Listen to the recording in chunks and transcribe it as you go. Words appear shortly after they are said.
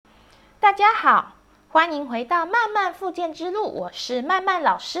大家好，欢迎回到慢慢复健之路，我是慢慢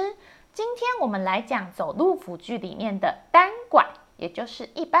老师。今天我们来讲走路辅具里面的单拐，也就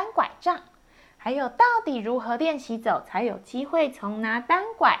是一般拐杖。还有到底如何练习走才有机会从拿单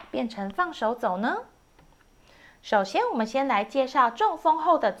拐变成放手走呢？首先我们先来介绍中风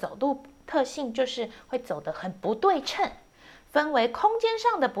后的走路特性，就是会走得很不对称，分为空间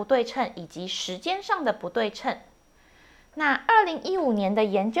上的不对称以及时间上的不对称。那2015年的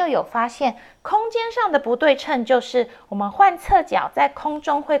研究有发现，空间上的不对称就是我们换侧脚在空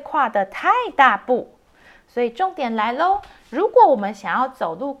中会跨得太大步。所以重点来咯，如果我们想要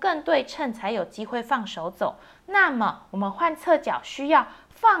走路更对称才有机会放手走，那么我们换侧脚需要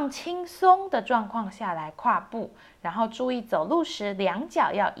放轻松的状况下来跨步，然后注意走路时两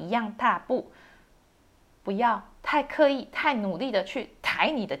脚要一样踏步，不要太刻意、太努力的去抬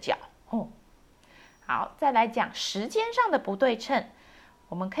你的脚。好，再来讲时间上的不对称。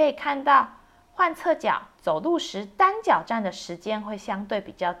我们可以看到换侧脚走路时单脚站的时间会相对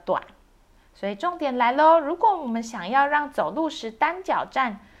比较短，所以重点来咯，如果我们想要让走路时单脚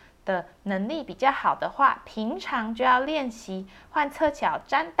站的能力比较好的话，平常就要练习换侧脚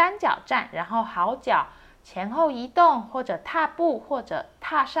单脚站，然后好脚前后移动，或者踏步，或者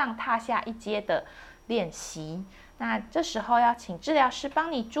踏上踏下一阶的练习。那这时候要请治疗师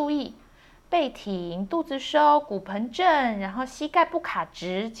帮你注意背挺、肚子收、骨盆正，然后膝盖不卡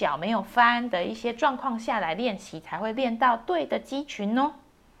直、脚没有翻的一些状况下来练习，才会练到对的肌群哦。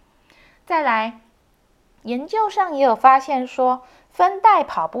再来，研究上也有发现说，分带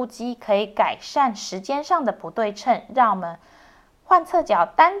跑步机可以改善时间上的不对称，让我们换侧脚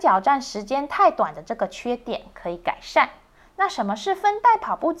单脚站时间太短的这个缺点可以改善。那什么是分带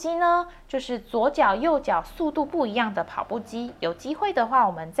跑步机呢？就是左脚右脚速度不一样的跑步机。有机会的话，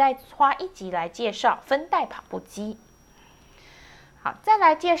我们再花一集来介绍分带跑步机。好，再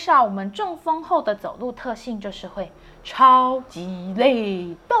来介绍我们中风后的走路特性，就是会超级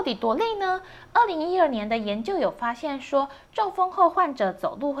累。到底多累呢？2012年的研究有发现说，中风后患者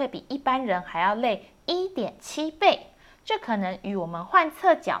走路会比一般人还要累 1.7 倍。这可能与我们换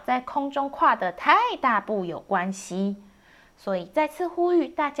侧脚在空中跨得太大步有关系。所以再次呼吁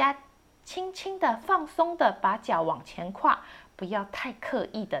大家，轻轻的、放松的把脚往前跨，不要太刻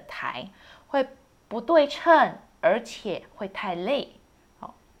意的抬，会不对称，而且会太累。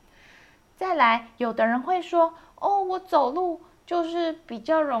再来，有的人会说，我走路就是比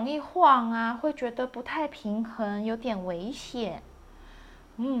较容易晃啊，会觉得不太平衡，有点危险。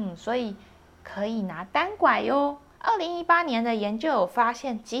所以可以拿单拐哟。2018年的研究有发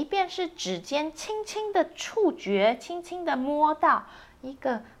现，即便是指尖轻轻的触觉，轻轻的摸到一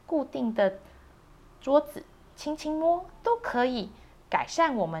个固定的桌子，轻轻摸都可以改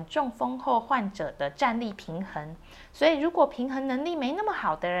善我们中风后患者的站立平衡。所以如果平衡能力没那么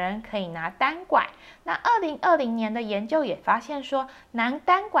好的人，可以拿单拐。那2020年的研究也发现说，拿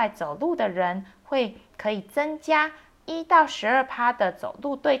单拐走路的人可以增加1到12% 的走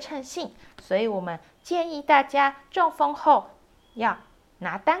路对称性。所以我们建议大家中风后要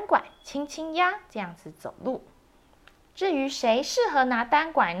拿单拐轻轻压，这样子走路。至于谁适合拿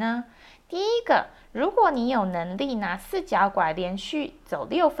单拐呢？第一个，如果你有能力拿4脚拐连续走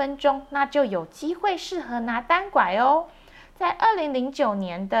6分钟，那就有机会适合拿单拐哦。在2009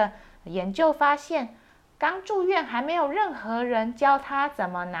年的研究发现，刚住院还没有任何人教他怎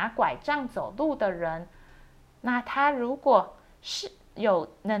么拿拐杖走路的人，那他如果是有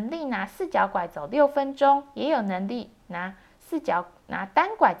能力拿4脚拐走6分钟，也有能力拿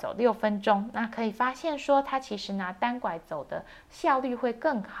单拐走6分钟，那可以发现说他其实拿单拐走的效率会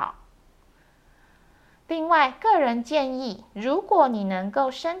更好。另外，个人建议，如果你能够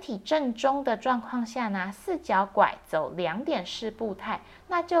身体正中的状况下拿4脚拐走2点式步态，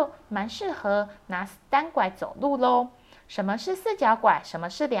那就蛮适合拿单拐走路咯。什么是4脚拐？什么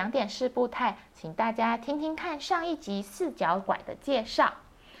是2点式步态？请大家听听看上一集4脚拐的介绍。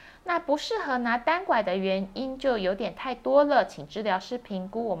那不适合拿单拐的原因就有点太多了，请治疗师评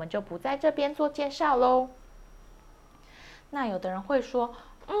估，我们就不在这边做介绍咯。那有的人会说，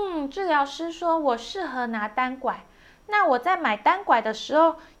治疗师说我适合拿单拐，那我在买单拐的时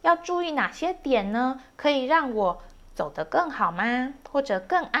候要注意哪些点呢？可以让我走得更好吗？或者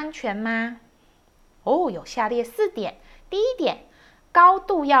更安全吗？有下列4点。第一点，高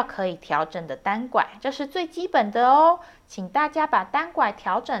度要可以调整的单拐，这是最基本的哦。请大家把单拐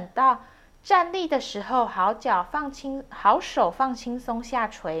调整到站立的时候，好手放轻松下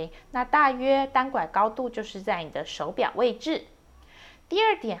垂，那大约单拐高度就是在你的手表位置。第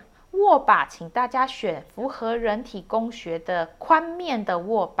二点，握把，请大家选符合人体工学的宽面的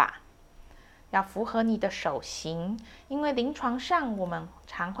握把。要符合你的手型，因为临床上我们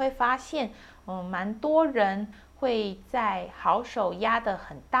常会发现，蛮多人会在好手压得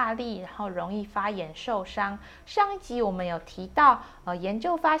很大力，然后容易发炎受伤。上一集我们有提到，研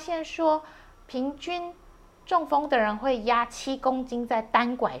究发现说，平均中风的人会压7公斤在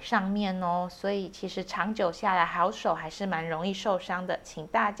单拐上面哦，所以其实长久下来，好手还是蛮容易受伤的。请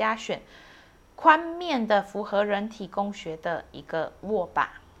大家选宽面的，符合人体工学的一个握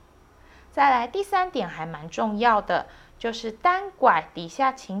把。再来第3点还蛮重要的，就是单拐底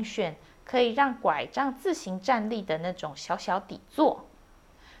下请选可以让拐杖自行站立的那种小小底座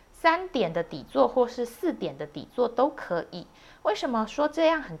，3点的底座或是4点的底座都可以。为什么说这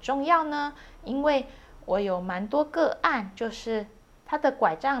样很重要呢？因为我有蛮多个案，就是他的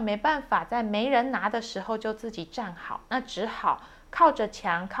拐杖没办法在没人拿的时候就自己站好，那只好靠着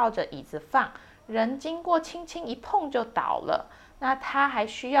墙、靠着椅子放，人经过轻轻一碰就倒了。那他还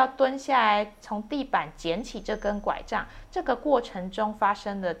需要蹲下来，从地板捡起这根拐杖，这个过程中发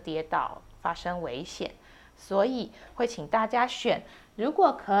生了跌倒，发生危险，所以会请大家选，如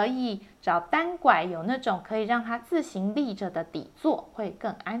果可以找单拐，有那种可以让他自行立着的底座，会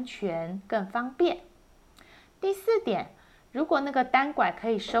更安全、更方便。第4点，如果那个单拐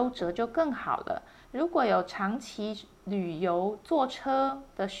可以收折就更好了。如果有长期旅游坐车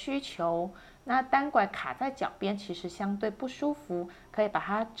的需求，那单拐卡在脚边其实相对不舒服，可以把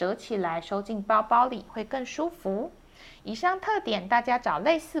它折起来收进包包里，会更舒服。以上特点大家找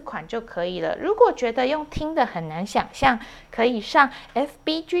类似款就可以了。如果觉得用听的很难想象，可以上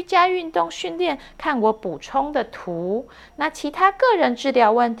FB 居家运动训练看我补充的图。那其他个人治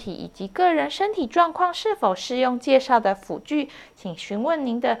疗问题以及个人身体状况是否适用介绍的辅具，请询问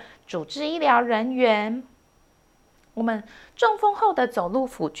您的主治医疗人员。我们中风后的走路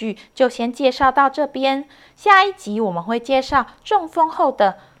辅具就先介绍到这边，下一集我们会介绍中风后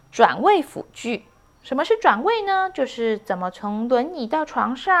的转位辅具。什么是转位呢？就是怎么从轮椅到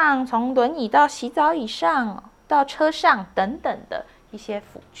床上，从轮椅到洗澡椅上，到车上等等的一些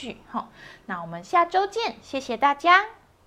辅具。那我们下周见，谢谢大家。